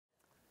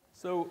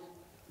So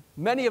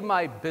many of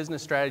my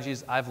business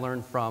strategies I've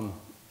learned from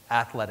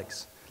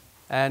athletics.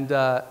 And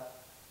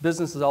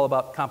business is all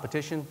about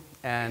competition,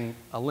 and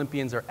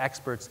Olympians are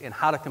experts in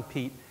how to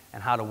compete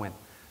and how to win.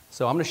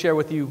 So I'm going to share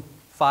with you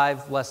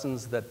 5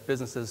 lessons that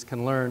businesses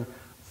can learn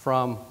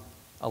from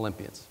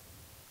Olympians.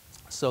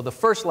 So the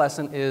first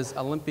lesson is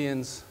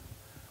Olympians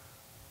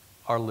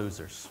are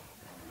losers.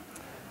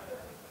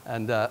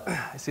 And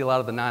I see a lot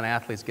of the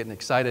non-athletes getting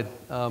excited,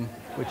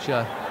 which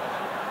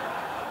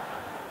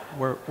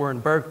we're in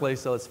Berkeley,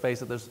 so let's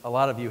face it, there's a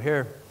lot of you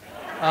here.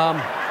 But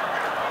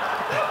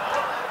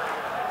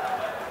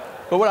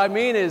what I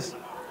mean is,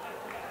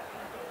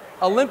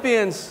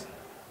 Olympians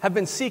have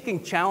been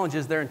seeking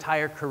challenges their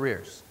entire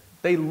careers.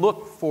 They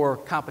look for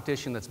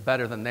competition that's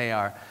better than they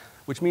are,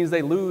 which means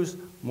they lose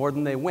more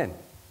than they win.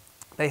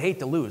 They hate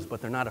to lose,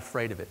 but they're not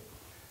afraid of it.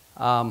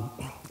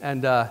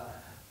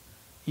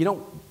 You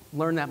don't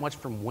learn that much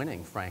from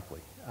winning,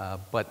 frankly,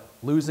 but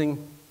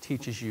losing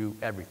teaches you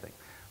everything.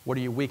 What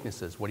are your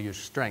weaknesses? What are your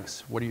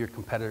strengths? What are your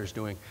competitors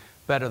doing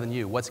better than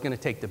you? What's going to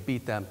take to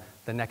beat them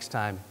the next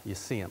time you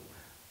see them?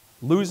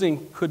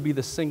 Losing could be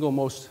the single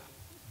most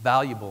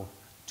valuable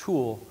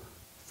tool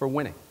for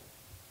winning.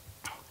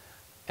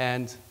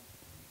 And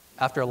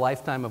after a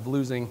lifetime of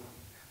losing,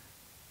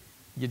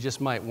 you just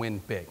might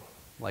win big,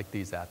 like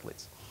these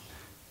athletes.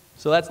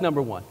 So that's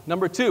number 1.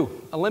 Number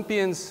 2,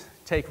 Olympians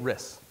take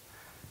risks.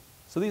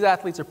 So these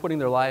athletes are putting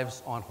their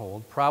lives on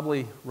hold,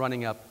 probably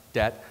running up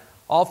debt,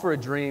 all for a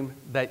dream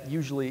that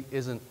usually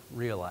isn't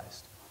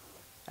realized.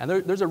 And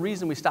there's a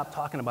reason we stop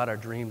talking about our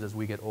dreams as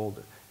we get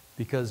older,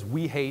 because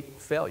we hate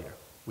failure.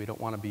 We don't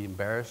want to be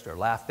embarrassed or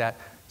laughed at,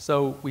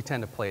 so we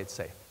tend to play it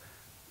safe.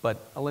 But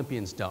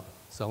Olympians don't.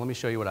 So let me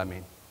show you what I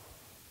mean.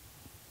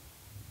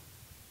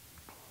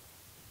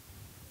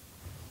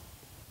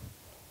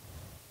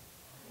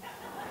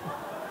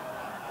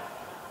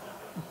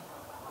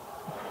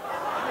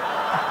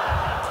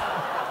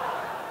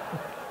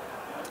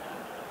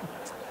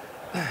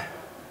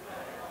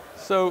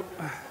 So,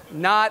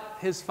 not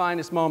his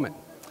finest moment.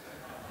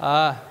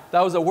 That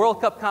was a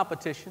World Cup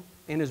competition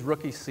in his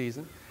rookie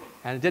season,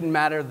 and it didn't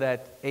matter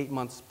that 8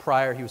 months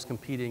prior he was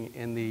competing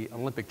in the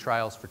Olympic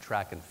trials for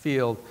track and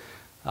field.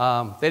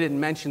 They didn't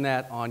mention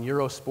that on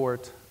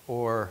Eurosport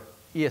or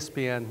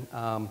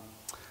ESPN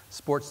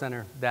Sports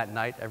Center that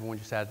night. Everyone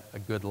just had a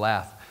good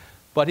laugh.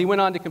 But he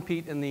went on to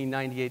compete in the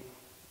 '98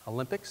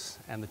 Olympics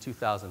and the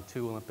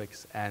 2002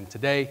 Olympics, and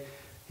today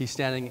he's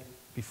standing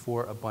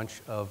before a bunch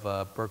of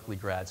Berkeley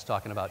grads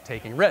talking about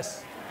taking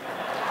risks.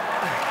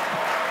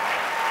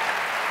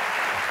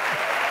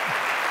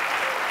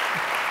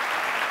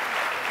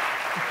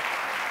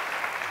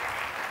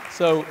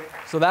 So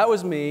that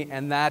was me,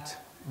 and that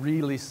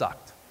really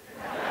sucked.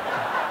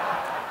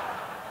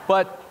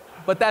 But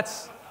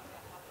that's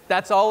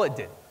all it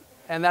did,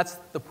 and that's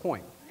the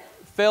point.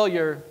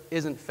 Failure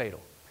isn't fatal.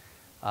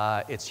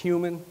 It's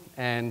human,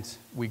 and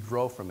we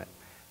grow from it.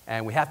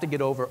 And we have to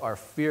get over our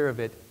fear of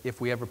it if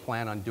we ever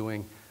plan on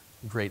doing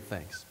great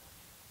things.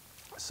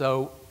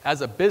 So as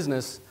a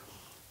business,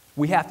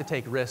 we have to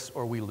take risks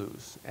or we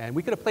lose. And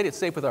we could have played it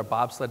safe with our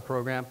bobsled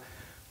program.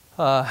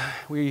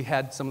 We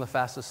had some of the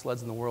fastest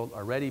sleds in the world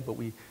already, but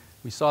we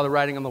saw the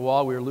writing on the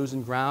wall. We were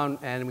losing ground,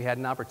 and we had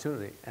an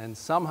opportunity. And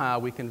somehow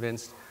we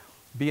convinced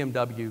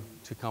BMW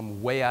to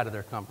come way out of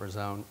their comfort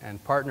zone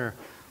and partner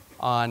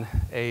on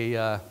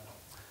the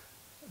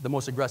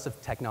most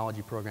aggressive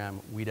technology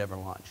program we'd ever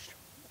launched.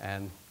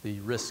 And the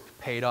risk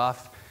paid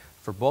off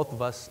for both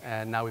of us,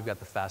 and now we've got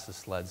the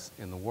fastest sleds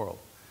in the world.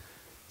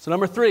 So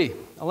number 3,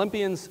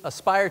 Olympians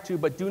aspire to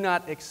but do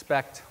not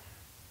expect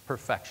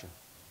perfection.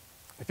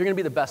 If you're going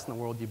to be the best in the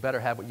world, you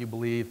better have what you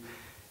believe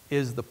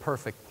is the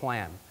perfect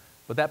plan.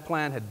 But that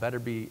plan had better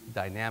be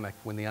dynamic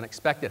when the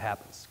unexpected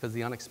happens, because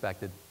the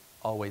unexpected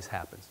always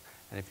happens.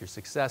 And if your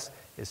success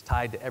is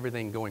tied to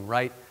everything going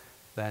right,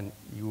 then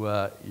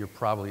you're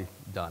probably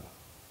done.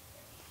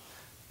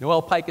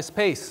 Noelle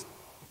Picus-Pace.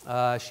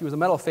 She was a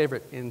medal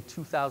favorite in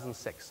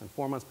 2006, and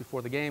 4 months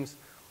before the games,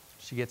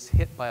 she gets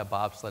hit by a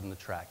bobsled in the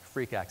track,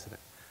 freak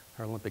accident.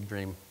 Her Olympic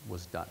dream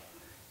was done.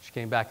 She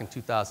came back in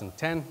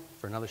 2010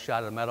 for another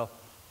shot at a medal,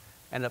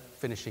 ended up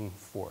finishing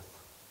 4th.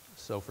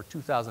 So for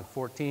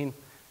 2014,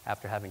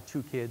 after having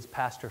 2 kids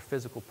past her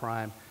physical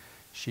prime,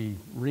 she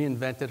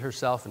reinvented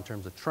herself in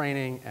terms of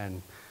training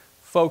and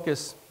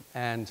focus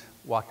and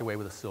walked away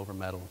with a silver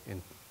medal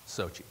in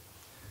Sochi.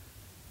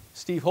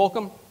 Steve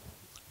Holcomb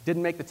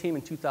didn't make the team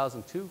in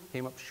 2002,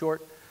 came up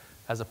short.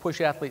 As a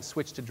push athlete,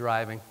 switched to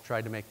driving,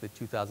 tried to make the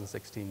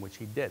 2006 team, which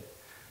he did.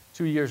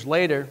 2 years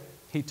later,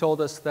 he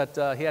told us that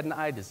he had an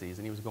eye disease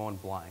and he was going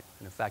blind.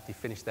 And in fact, he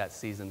finished that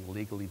season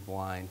legally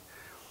blind.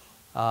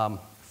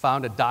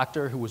 Found a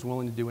doctor who was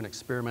willing to do an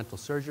experimental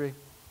surgery,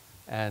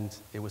 and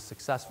it was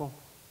successful.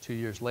 2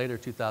 years later,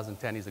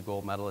 2010, he's a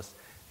gold medalist,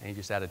 and he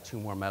just added 2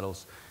 more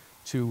medals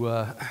to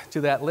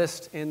that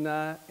list in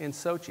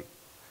Sochi.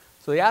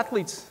 So the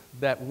athletes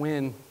that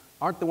win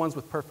aren't the ones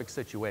with perfect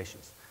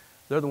situations.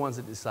 They're the ones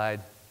that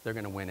decide they're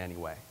going to win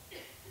anyway.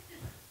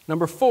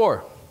 Number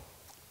 4,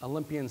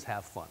 Olympians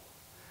have fun.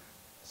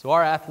 So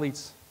our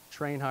athletes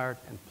train hard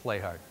and play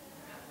hard.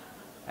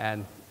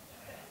 And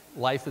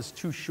life is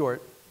too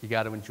short. You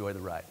got to enjoy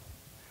the ride.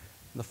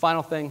 And the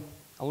final thing,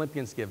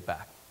 Olympians give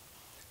back.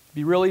 It'd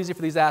be real easy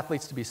for these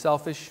athletes to be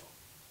selfish,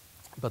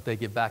 but they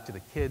give back to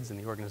the kids and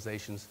the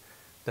organizations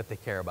that they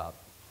care about.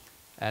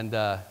 And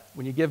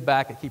when you give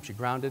back, it keeps you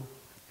grounded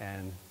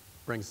and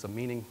brings some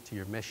meaning to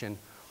your mission.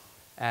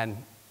 And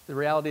the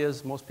reality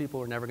is most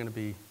people are never going to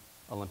be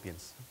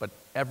Olympians, but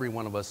every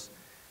one of us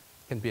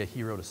can be a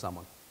hero to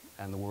someone,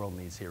 and the world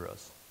needs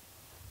heroes.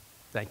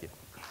 Thank you.